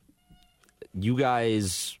was, you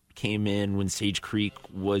guys came in when Sage Creek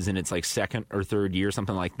was in its like second or third year,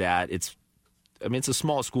 something like that. It's a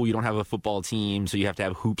small school. You don't have a football team, so you have to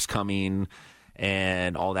have hoops coming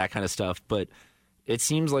and all that kind of stuff. But it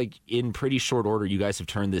seems like in pretty short order, you guys have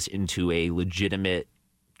turned this into a legitimate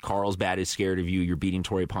Carlsbad is scared of you. You're beating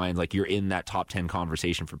Torrey Pines. Like, you're in that top 10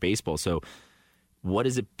 conversation for baseball. So what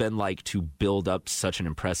has it been like to build up such an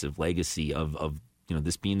impressive legacy of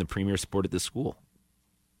this being the premier sport at this school?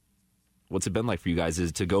 What's it been like for you guys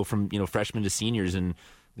is to go from, freshmen to seniors and,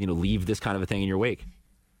 leave this kind of a thing in your wake?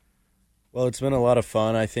 Well, it's been a lot of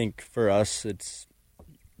fun. I think for us,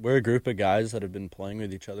 we're a group of guys that have been playing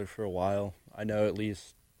with each other for a while. I know at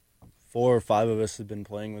least 4 or 5 of us have been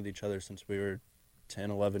playing with each other since we were 10,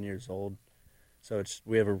 11 years old. So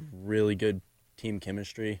we have a really good team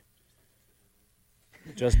chemistry.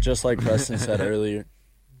 Just like Preston said earlier.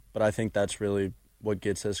 But I think that's really what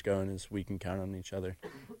gets us going is we can count on each other.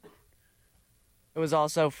 It was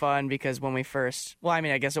also fun because when we first,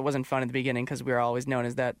 I guess it wasn't fun at the beginning because we were always known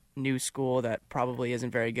as that new school that probably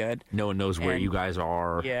isn't very good. No one knows where And- you guys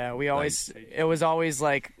are. Yeah, it was always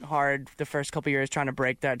like hard the first couple years trying to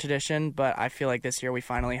break that tradition, but I feel like this year we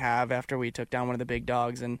finally have after we took down one of the big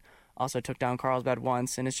dogs and also took down Carlsbad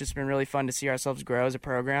once, and it's just been really fun to see ourselves grow as a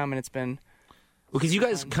program, and it's been Because you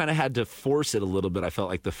guys kind of had to force it a little bit, I felt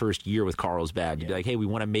like, the first year with Carlsbad. You'd be like, hey, we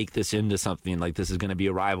want to make this into something. Like, this is going to be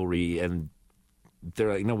a rivalry. And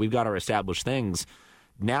they're like, no, we've got our established things.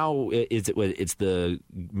 Now it's the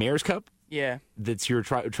Mayor's Cup? Yeah. That's your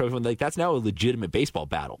trophy. Like, that's now a legitimate baseball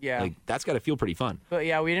battle. Yeah. Like, that's got to feel pretty fun. But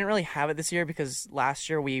yeah, we didn't really have it this year because last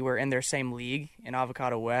year we were in their same league in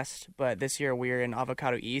Avocado West, but this year we're in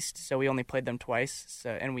Avocado East, so we only played them twice,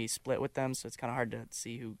 and we split with them, so it's kind of hard to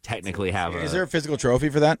see who technically have. Is there a physical trophy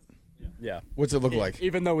for that? Yeah. What's it look like?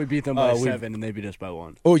 Even though we beat them by 7 and they beat us by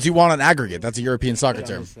 1. Oh, you want an aggregate? That's a European soccer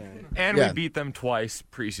term. And Yeah. we beat them twice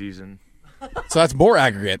preseason. So that's more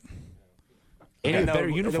aggregate. And Okay. better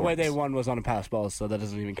The way uniforms. they won was on a pass ball, so that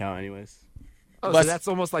doesn't even count anyways. Oh, Less- so that's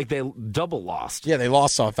almost like they double lost. Yeah, they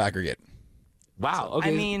lost off aggregate. Wow. Okay.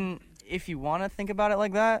 I mean, if you want to think about it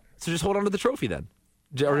like that. So just hold on to the trophy then.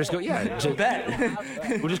 Or just go, yeah.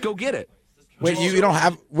 We'll just go get it. Wait, you don't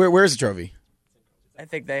have where's the trophy? I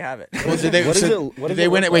think they have it. Well, did they, What does so- it- what did does they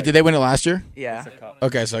it win look it? Wait, like? did they win it last year? Yeah.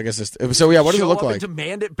 Okay, so I guess it's so. Yeah, what does it Show look up like? and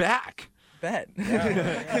demand it back. Bet.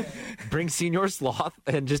 Bring Senior Sloth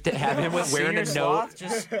and just have him wearing a Senior note. Sloth,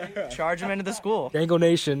 just charge him into the school. Dangle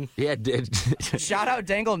Nation. Yeah. Shout out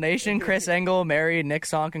Dangle Nation, Chris Engel, Mary, Nick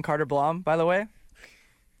Sonk, and Carter Blom, by the way.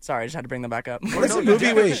 Sorry, I just had to bring them back up.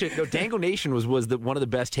 Dangle Nation was one of the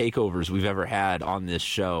best takeovers we've ever had on this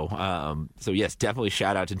show. So, yes, definitely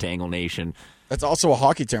shout out to Dangle Nation. That's also a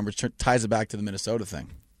hockey term, which ties it back to the Minnesota thing.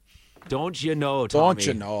 Don't you know, Tommy? Don't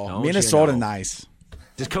you know? Don't Minnesota you know? nice.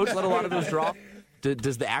 Does Coach let a lot of those drop?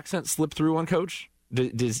 Does the accent slip through on Coach?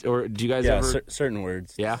 Or do you guys Yeah, ever? certain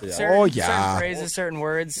words. Yeah. Certain phrases, certain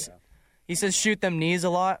words. He says shoot them knees a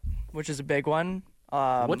lot, which is a big one.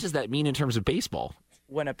 What does that mean in terms of baseball?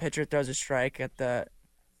 When a pitcher throws a strike at the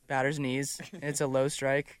batter's knees, and it's a low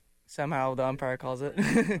strike. Somehow the umpire calls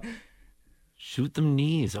it. Shoot them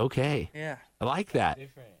knees. Okay. Yeah. I like that.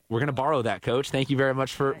 We're going to borrow that, Coach. Thank you very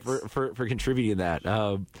much for contributing that.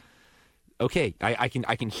 Okay, I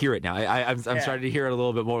can hear it now. I'm starting to hear it a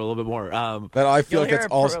little bit more. But I feel like it's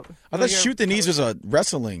also. I thought shoot the knees was a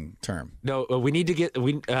wrestling term. No, we need to get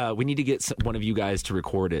one of you guys to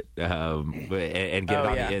record it and get it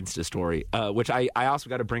on the Insta story. Which I also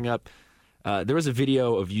got to bring up. There was a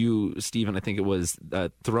video of you, Steven, I think it was,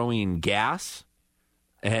 throwing gas,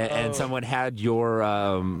 and someone had your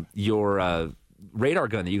radar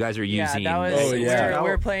gun that you guys are using. Yeah, that was. We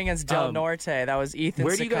were playing against Del Norte. That was Ethan.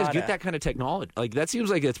 Where do you guys Sakata. get that kind of technology? Like, that seems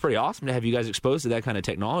like it's pretty awesome to have you guys exposed to that kind of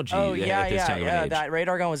technology. Oh at this time of age. That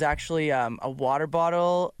radar gun was actually a water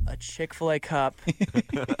bottle, a Chick-fil-A cup,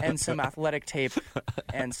 and some athletic tape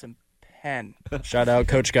and some pen. Shout out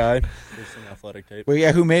Coach Guy. There's some athletic tape. Well,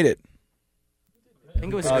 yeah, who made it? I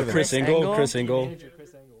think it was Chris Engel. Chris Engel.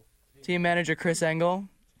 Team manager Chris Engel.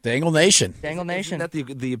 Dangle Nation. Dangle Nation. Isn't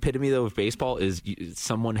that the epitome, though, of baseball is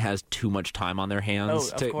someone has too much time on their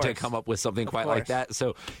hands to come up with something quite like that.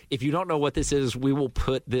 So if you don't know what this is, we will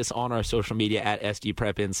put this on our social media at SD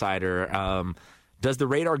Prep Insider. Does the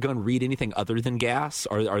radar gun read anything other than gas?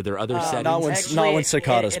 Are there other settings? Not when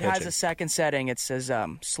Sakata's pitching. It has a second setting. It says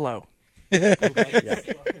slow. And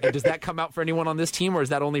does that come out for anyone on this team, or is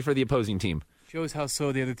that only for the opposing team? Shows how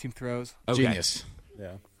slow the other team throws. Okay. Genius.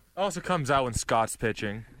 Yeah. Also comes out when Scott's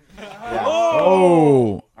pitching.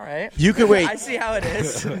 Oh. All right. You could wait. I see how it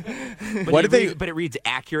is. But it reads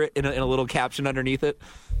accurate in a little caption underneath it?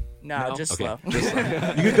 No, just okay. slow.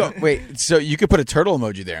 You could go. Wait. So you could put a turtle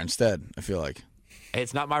emoji there instead. I feel like.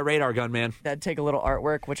 It's not my radar gun, man. That'd take a little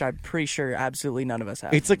artwork, which I'm pretty sure absolutely none of us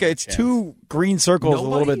have. It's like it's two green circles with a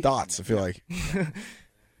little bit of dots. I feel like.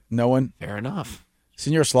 No one. Fair enough.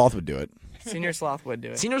 Senior Sloth would do it. Senior Sloth would do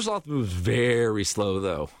it. Senior Sloth moves very slow,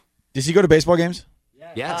 though. Does he go to baseball games?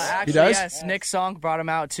 Yes. Actually, he does? Yes. Nick Sonk brought him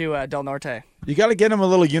out to Del Norte. You got to get him a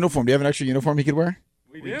little uniform. Do you have an extra uniform he could wear?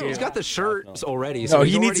 We do. He's got the shirts already. No, So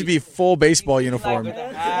he needs to be full baseball uniform. Like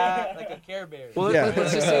a Care Bear. Well,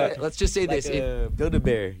 let's just say this.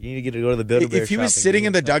 Build-A-Bear. You need to go to the Build-A-Bear. If he was shopping, sitting you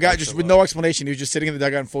in need the to dugout just with no explanation, he was just sitting in the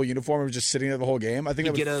dugout in full uniform and was just sitting there the whole game, I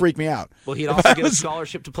think that would freak me out. Well, he'd also get a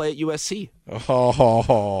scholarship to play at USC.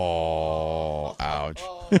 Oh, ouch.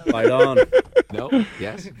 Fight on. No?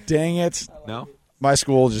 Yes? Dang it. No? My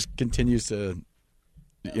school just continues to,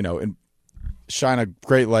 shine a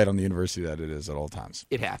great light on the university that it is at all times.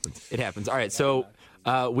 It happens. All right, so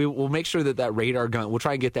we'll make sure that radar gun, we'll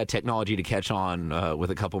try and get that technology to catch on with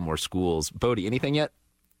a couple more schools. Bodie, anything yet?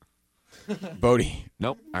 Bodie.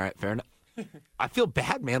 Nope. All right, fair enough. I feel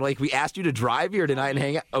bad, man. Like, we asked you to drive here tonight and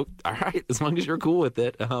hang out. Oh, all right, as long as you're cool with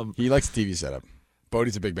it. He likes the TV setup.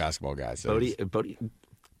 Bodie's a big basketball guy. So Bodie's a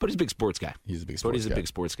big sports guy. He's a big sports guy. Bodie's a big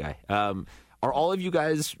sports guy. Are all of you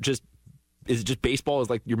guys is it just baseball is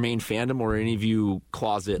like your main fandom, or are any of you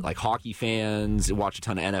closet like hockey fans, watch a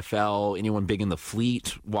ton of NFL? Anyone big in the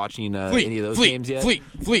Fleet, watching any of those games yet? Fleet.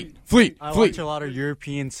 I watch a lot of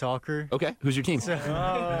European soccer. Okay, who's your team?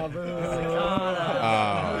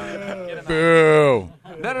 Boo.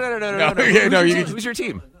 No. Who's your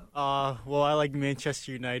team? Well, I like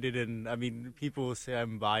Manchester United, and I mean, people will say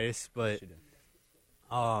I'm biased, but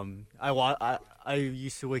I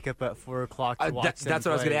used to wake up at 4 o'clock to watch them That's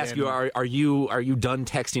what I was going to ask you. Are you done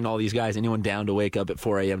texting all these guys? Anyone down to wake up at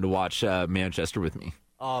 4 a.m. to watch Manchester with me?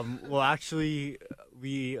 Well, actually,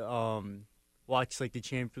 we watched like the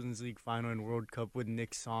Champions League final and World Cup with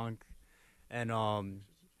Nick Sonk, and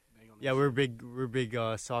yeah, we're big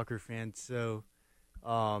soccer fans. So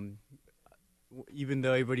even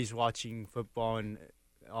though everybody's watching football and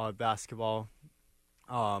basketball,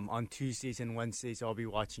 on Tuesdays and Wednesdays, I'll be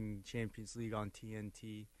watching Champions League on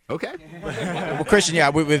TNT. Okay. Well, Christian, yeah,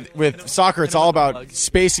 with soccer, it's all about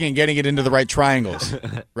spacing and getting it into the right triangles,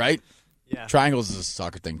 right? Yeah. Triangles is a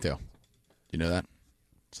soccer thing, too. Do you know that?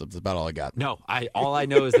 So that's about all I got. No, all I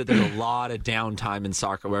know is that there's a lot of downtime in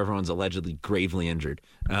soccer where everyone's allegedly gravely injured.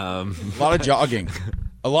 A lot of jogging.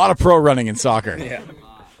 A lot of pro running in soccer. Yeah.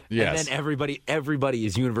 Yes. And then everybody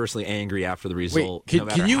is universally angry after the result. Wait, no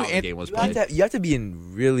matter can you how the game was played. You have to be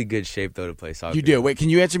in really good shape, though, to play soccer. You do. Wait, can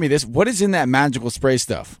you answer me this? What is in that magical spray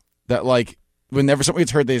stuff that, like, whenever somebody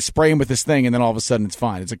gets hurt, they spray him with this thing, and then all of a sudden it's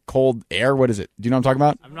fine? It's a cold air? What is it? Do you know what I'm talking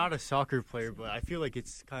about? I'm not a soccer player, but I feel like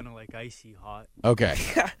it's kind of like icy hot. Okay.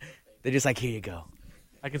 They're just like, here you go.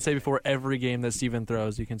 I can say before every game that Steven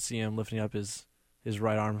throws, you can see him lifting up his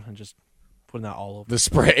right arm and just putting that all over. The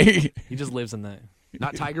spray? He just lives in that.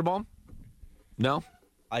 Not Tiger Balm? No?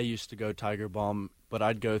 I used to go Tiger Balm, but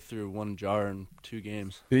I'd go through 1 jar in 2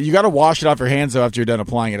 games. You got to wash it off your hands, though, after you're done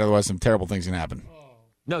applying it. Otherwise, some terrible things can happen.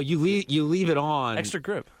 No, you leave it on. Extra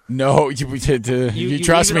grip. No, you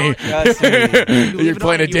trust me. You're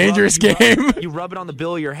playing a dangerous game. game. You rub it on the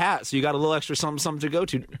bill of your hat, so you got a little extra something to go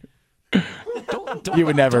to. Don't You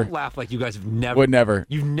would never. Don't laugh like you guys have never. Would never.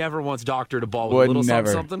 You've never once doctored a ball with Would a little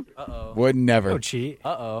never. something. Uh-oh. Would never. Don't cheat.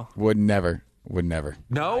 Uh-oh. Would never. Would never.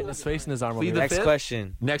 No? His face in his arm. Plead the Next fifth?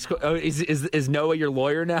 question. Is Noah your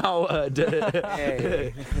lawyer now?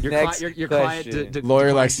 Hey. Your Next client.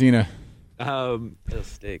 Lawyer Laxina. That'll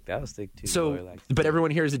stick. That'll stick too. So, but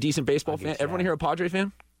everyone here is a decent baseball fan. Everyone here a Padre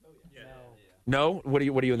fan? No. What are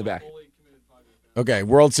you in the back? Okay,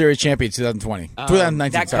 World Series champion 2020.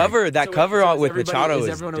 2019. That sorry. cover with everybody- Machado is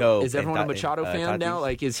everyone, dope. Is everyone a Machado fan now?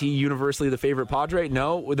 Like, is he universally the favorite Padre?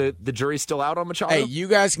 No, the jury's still out on Machado. Hey, you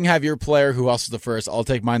guys can have your player who hustles the first. I'll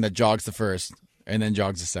take mine that jogs the first, and then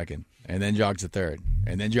jogs the second, and then jogs the third,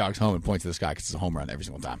 and then jogs home and points to the sky because it's a home run every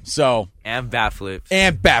single time. So And bat flips. I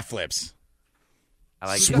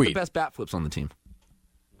like. Sweet. Who's got the best bat flips on the team?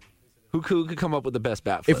 Who could come up with the best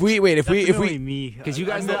bat flips? If we me, because you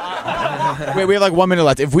guys we have like 1 minute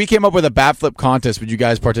left. If we came up with a bat flip contest, would you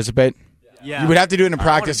guys participate? Yeah. You would have to do it in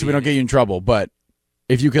practice so we don't get you in trouble. But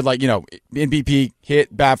if you could, like, in BP,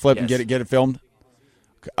 hit bat flip and get it filmed.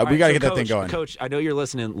 We got to get that thing going. Coach, I know you're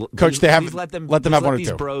listening. Coach, please let them have one or these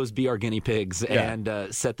two. bros be our guinea pigs Yeah.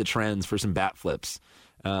 and set the trends for some bat flips.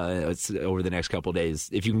 It's over the next couple of days.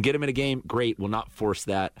 If you can get them in a game, great. We'll not force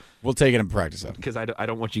that. We'll take it in practice though, because I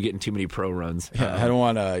don't want you getting too many pro runs. Yeah, I don't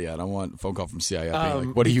want a phone call from CIF being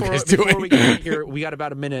like, what are you guys Before doing? we get out of here, we got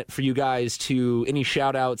about a minute for you guys to any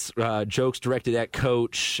shout outs, jokes directed at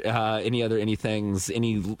Coach, any things,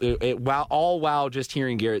 while just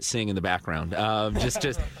hearing Garrett sing in the background. Just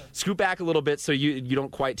scoot back a little bit so you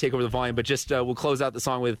don't quite take over the volume, but just we'll close out the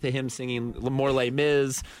song with him singing More Les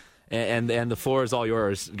Mis, and the floor is all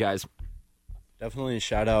yours, guys. Definitely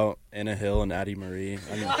shout out Anna Hill and Addie Marie.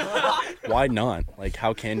 I mean, why not? Like,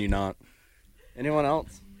 how can you not? Anyone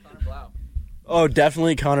else? Connor Blau. Oh,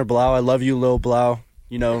 definitely Connor Blau. I love you, Lil Blau.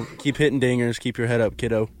 Keep hitting dingers. Keep your head up,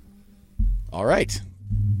 kiddo. All right.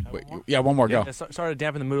 Wait, one more. Go. Sorry to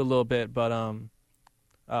dampen the mood a little bit, but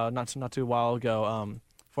not too while ago,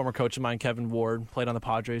 former coach of mine, Kevin Ward, played on the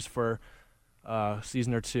Padres for a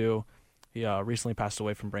season or two. He recently passed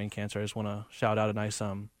away from brain cancer. I just want to shout out a nice,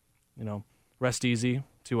 rest easy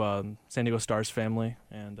to San Diego Stars family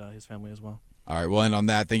and his family as well. All right, we'll end on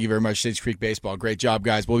that. Thank you very much, Sage Creek Baseball. Great job,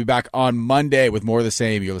 guys. We'll be back on Monday with more of the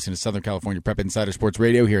same. You're listening to Southern California Prep Insider Sports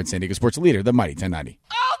Radio here in San Diego Sports Leader, the Mighty 1090.